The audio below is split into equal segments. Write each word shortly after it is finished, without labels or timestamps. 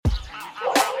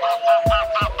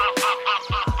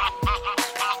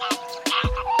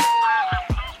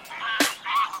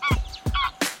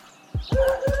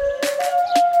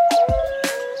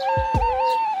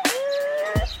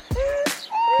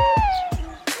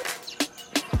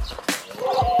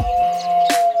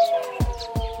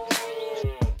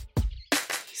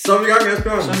Så er vi i gang,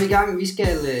 Asbjørn. Så er vi i gang. Vi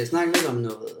skal snakke lidt om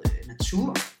noget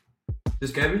natur. Det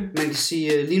skal vi. Man kan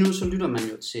sige, lige nu så lytter man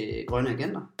jo til Grønne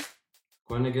Agenter.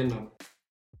 Grønne Agenter.